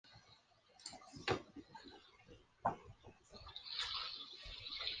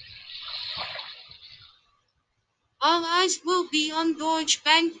eyes will be on Deutsche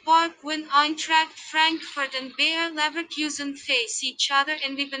Bank Park when Eintracht Frankfurt and Bayer Leverkusen face each other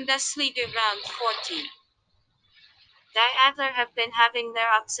in the Bundesliga round 14. Die Adler have been having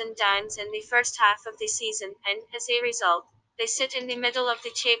their ups and downs in the first half of the season, and, as a result, they sit in the middle of the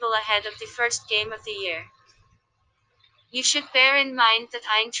table ahead of the first game of the year. You should bear in mind that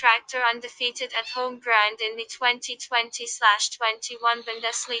Eintracht are undefeated at home ground in the 2020/21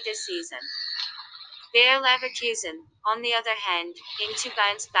 Bundesliga season. Bayer Leverkusen, on the other hand, aim to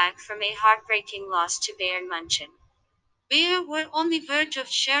bounce back from a heartbreaking loss to Bayern München. Bayer were on the verge of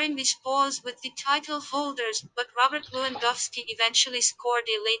sharing the spoils with the title holders, but Robert Lewandowski eventually scored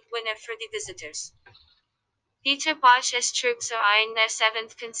a late winner for the visitors. Peter Bosch's troops are eyeing their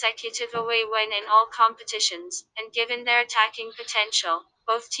seventh consecutive away win in all competitions, and given their attacking potential,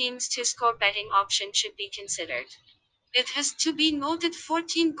 both teams' to-score betting option should be considered. It has to be noted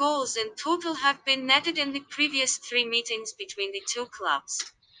 14 goals in total have been netted in the previous three meetings between the two clubs.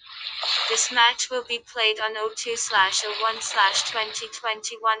 This match will be played on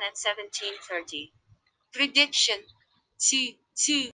 02/01/2021 at 17:30. Prediction 2-2.